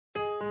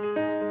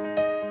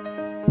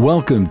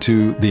Welcome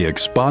to the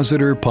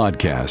Expositor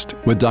Podcast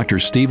with Dr.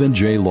 Stephen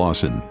J.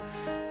 Lawson.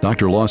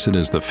 Dr. Lawson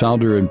is the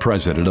founder and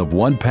president of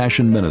One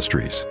Passion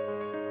Ministries.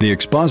 The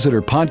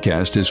Expositor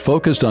Podcast is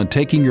focused on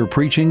taking your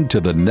preaching to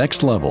the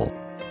next level.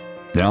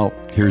 Now,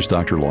 here's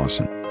Dr.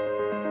 Lawson.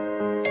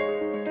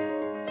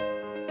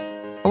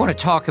 I want to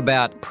talk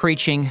about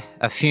preaching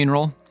a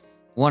funeral.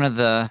 One of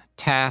the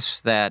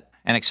tasks that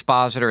an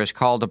expositor is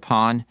called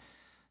upon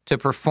to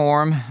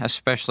perform,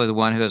 especially the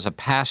one who is a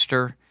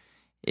pastor,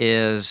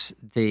 is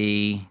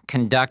the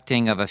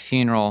conducting of a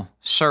funeral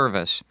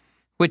service,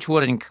 which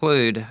would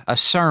include a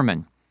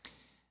sermon.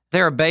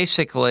 There are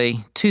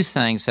basically two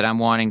things that I'm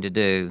wanting to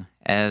do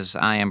as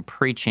I am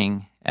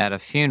preaching at a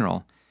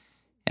funeral,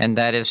 and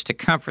that is to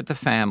comfort the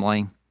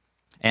family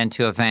and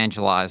to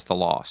evangelize the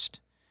lost.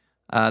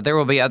 There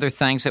will be other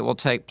things that will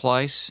take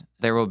place.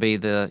 There will be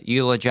the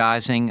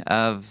eulogizing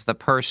of the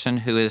person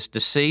who is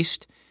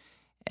deceased,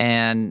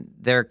 and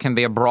there can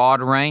be a broad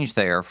range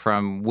there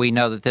from we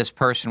know that this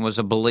person was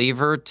a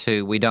believer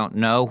to we don't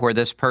know where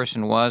this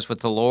person was with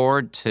the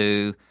Lord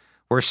to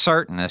we're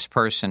certain this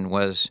person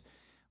was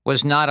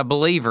not a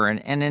believer.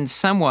 And in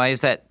some ways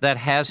that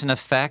has an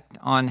effect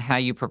on how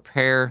you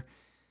prepare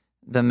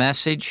the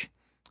message.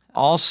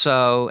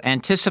 Also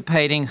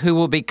anticipating who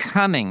will be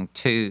coming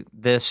to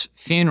this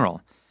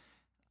funeral.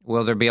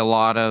 Will there be a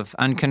lot of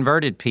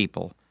unconverted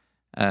people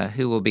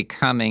who will be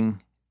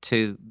coming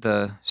to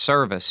the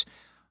service?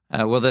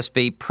 Will this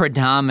be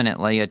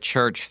predominantly a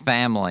church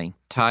family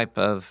type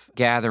of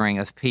gathering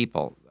of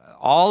people?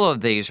 All of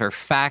these are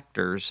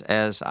factors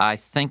as I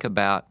think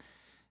about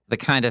the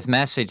kind of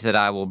message that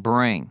I will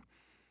bring.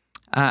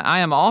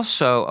 I am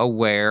also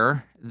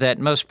aware that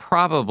most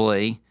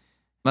probably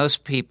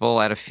most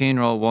people at a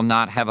funeral will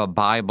not have a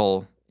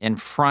Bible in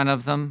front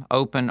of them,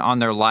 open on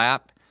their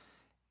lap.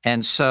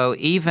 And so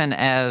even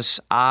as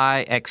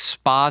I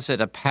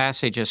exposit a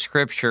passage of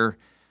Scripture,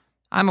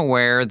 I'm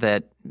aware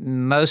that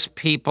most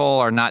people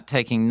are not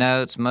taking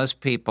notes.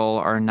 Most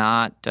people are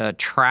not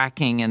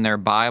tracking in their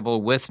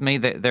Bible with me.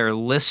 They're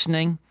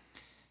listening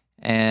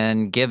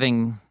and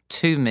giving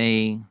to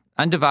me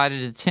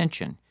undivided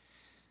attention.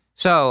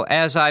 So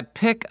as I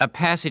pick a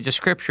passage of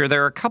Scripture,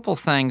 there are a couple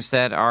things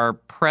that are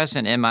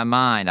present in my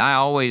mind. I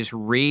always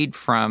read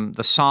from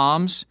the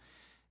Psalms.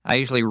 I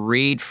usually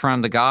read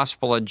from the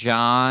Gospel of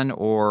John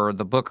or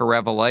the book of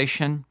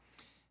Revelation.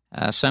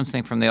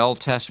 Something from the Old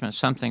Testament,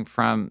 something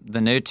from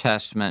the New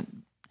Testament.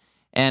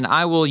 And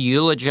I will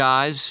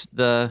eulogize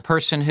the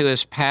person who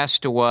has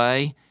passed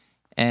away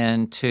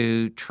and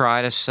to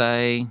try to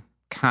say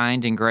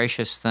kind and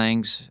gracious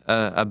things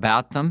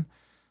about them.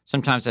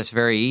 Sometimes that's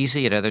very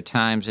easy. At other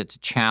times it's a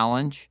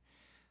challenge.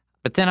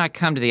 But then I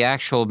come to the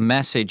actual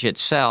message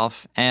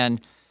itself,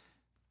 and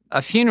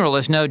a funeral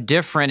is no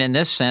different in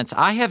this sense.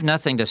 I have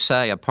nothing to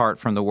say apart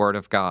from the Word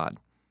of God.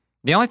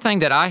 The only thing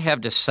that I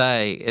have to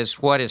say is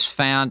what is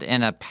found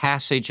in a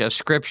passage of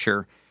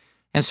Scripture.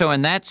 And so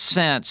in that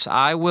sense,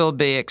 I will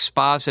be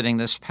expositing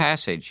this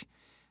passage.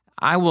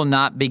 I will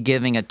not be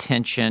giving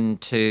attention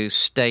to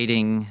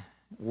stating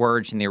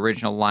words in the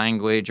original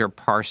language or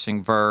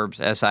parsing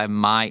verbs as I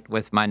might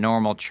with my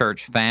normal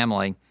church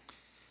family.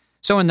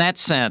 So in that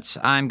sense,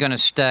 I'm going to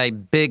stay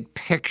big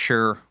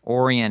picture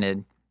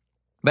oriented,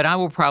 but I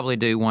will probably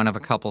do one of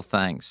a couple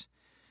things.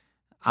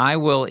 I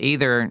will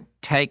either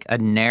take a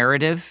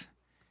narrative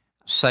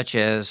such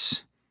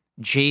as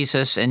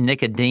Jesus and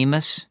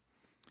Nicodemus,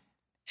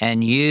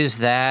 and use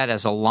that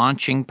as a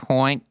launching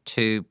point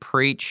to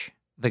preach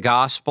the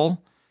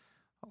gospel,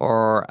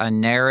 or a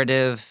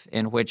narrative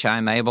in which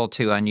I'm able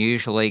to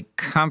unusually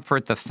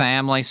comfort the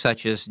family,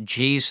 such as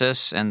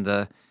Jesus and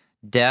the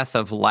death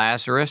of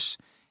Lazarus,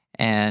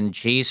 and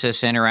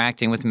Jesus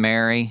interacting with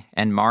Mary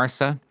and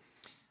Martha.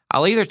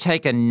 I'll either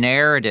take a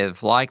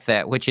narrative like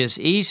that, which is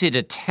easy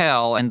to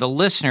tell, and the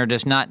listener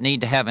does not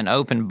need to have an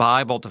open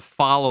Bible to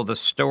follow the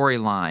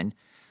storyline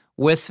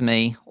with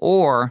me,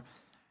 or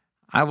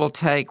I will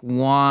take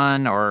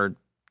one or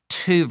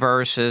two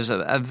verses,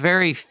 a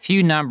very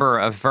few number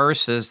of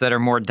verses that are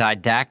more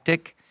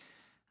didactic,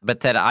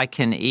 but that I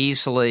can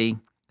easily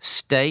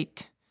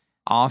state.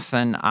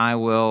 Often I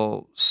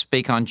will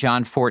speak on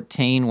John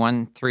 14,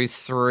 1 through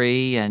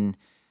 3, and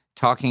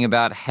talking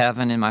about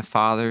heaven in my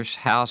Father's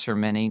house are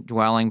many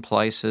dwelling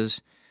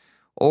places,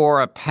 or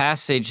a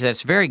passage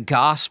that's very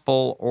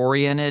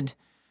gospel-oriented.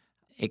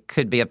 It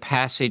could be a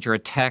passage or a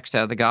text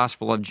out of the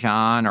Gospel of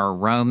John or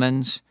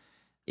Romans.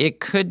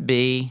 It could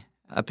be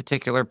a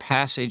particular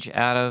passage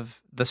out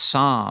of the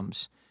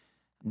Psalms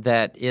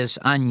that is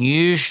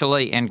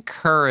unusually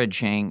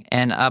encouraging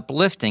and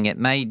uplifting. It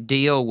may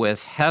deal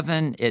with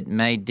heaven. It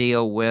may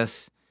deal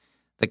with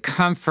the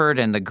comfort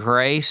and the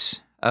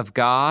grace of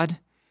God.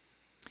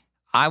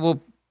 I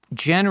will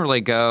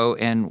generally go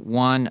in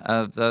one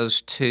of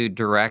those two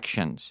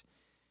directions.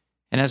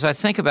 And as I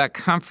think about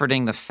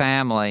comforting the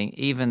family,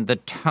 even the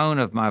tone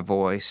of my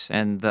voice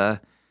and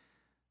the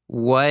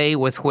way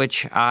with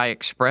which I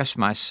express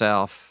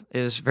myself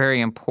is very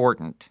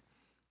important.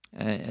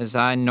 As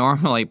I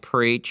normally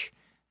preach,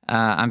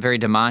 I'm very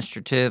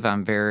demonstrative.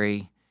 I'm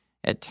very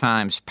at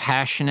times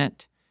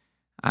passionate.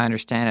 I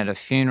understand at a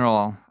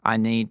funeral I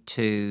need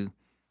to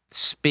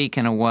speak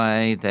in a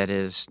way that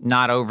is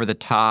not over the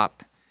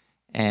top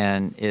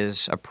and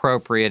is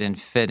appropriate and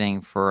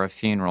fitting for a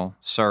funeral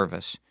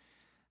service.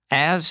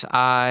 As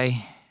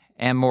I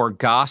am more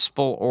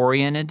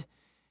gospel-oriented,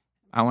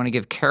 I want to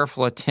give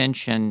careful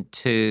attention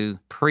to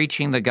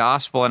preaching the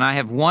gospel, and I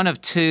have one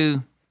of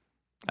two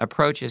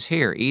approaches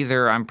here.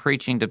 Either I'm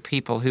preaching to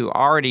people who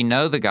already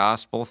know the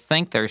gospel,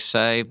 think they're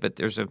saved, but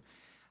there's a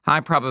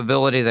high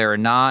probability they're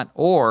not,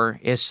 or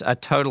it's a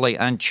totally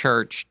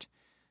unchurched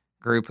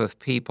group of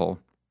people.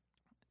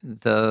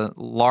 The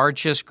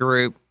largest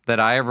group that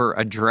I ever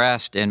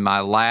addressed in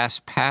my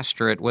last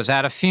pastorate was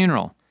at a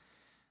funeral.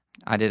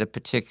 I did a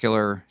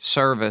particular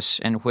service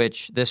in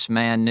which this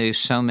man knew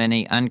so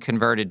many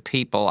unconverted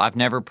people. I've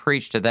never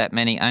preached to that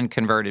many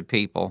unconverted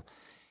people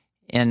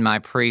in my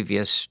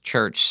previous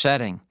church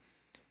setting.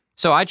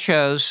 So I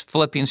chose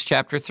Philippians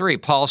chapter 3,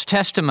 Paul's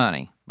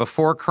testimony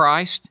before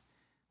Christ,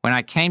 when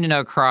I came to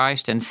know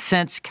Christ, and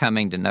since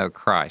coming to know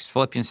Christ.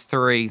 Philippians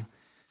 3,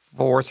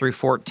 4 through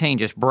 14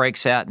 just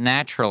breaks out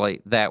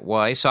naturally that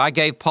way. So I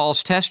gave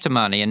Paul's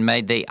testimony and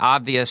made the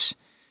obvious,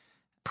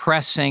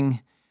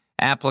 pressing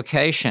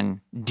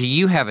application. Do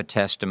you have a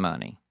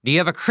testimony? Do you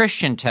have a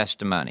Christian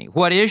testimony?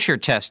 What is your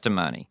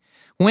testimony?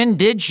 When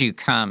did you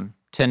come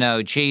to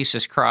know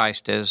Jesus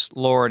Christ as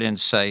Lord and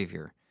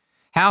Savior?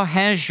 How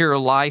has your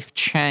life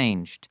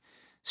changed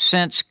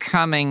since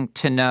coming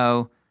to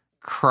know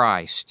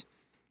Christ?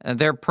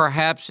 There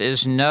perhaps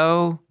is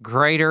no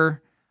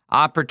greater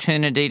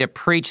opportunity to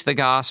preach the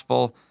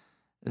gospel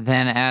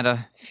than at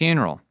a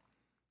funeral.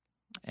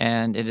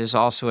 And it is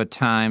also a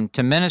time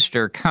to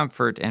minister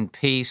comfort and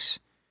peace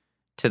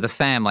to the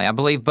family. I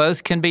believe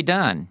both can be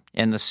done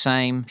in the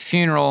same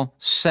funeral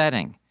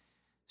setting.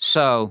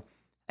 So,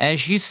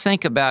 as you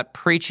think about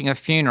preaching a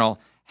funeral,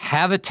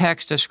 have a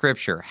text of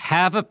Scripture,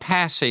 have a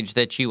passage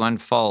that you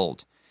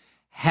unfold,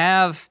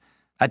 have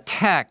a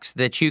text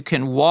that you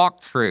can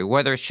walk through,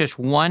 whether it's just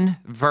one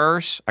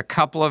verse, a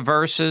couple of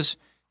verses,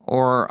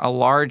 or a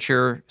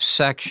larger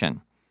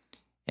section.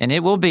 And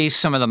it will be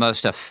some of the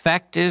most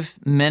effective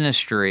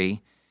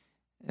ministry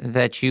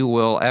that you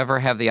will ever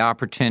have the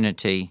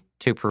opportunity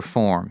to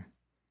perform.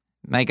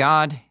 May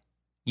God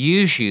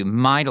use you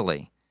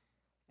mightily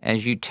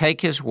as you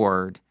take His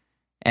Word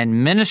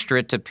and minister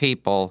it to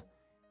people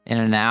in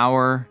an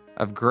hour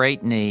of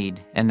great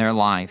need in their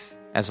life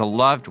as a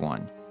loved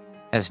one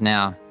has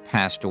now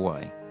passed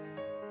away.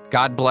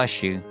 God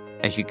bless you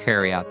as you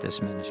carry out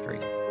this ministry.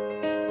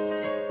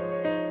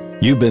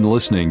 You've been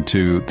listening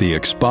to the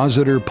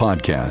Expositor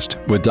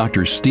Podcast with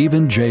Dr.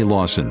 Stephen J.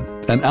 Lawson,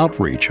 an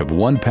outreach of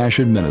One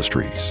Passion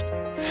Ministries.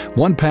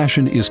 One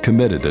Passion is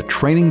committed to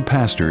training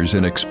pastors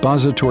in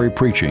expository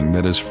preaching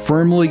that is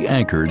firmly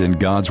anchored in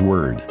God's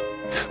Word.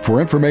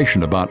 For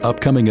information about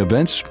upcoming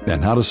events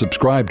and how to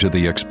subscribe to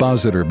the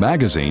Expositor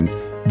magazine,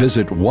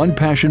 visit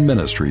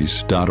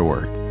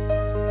onepassionministries.org.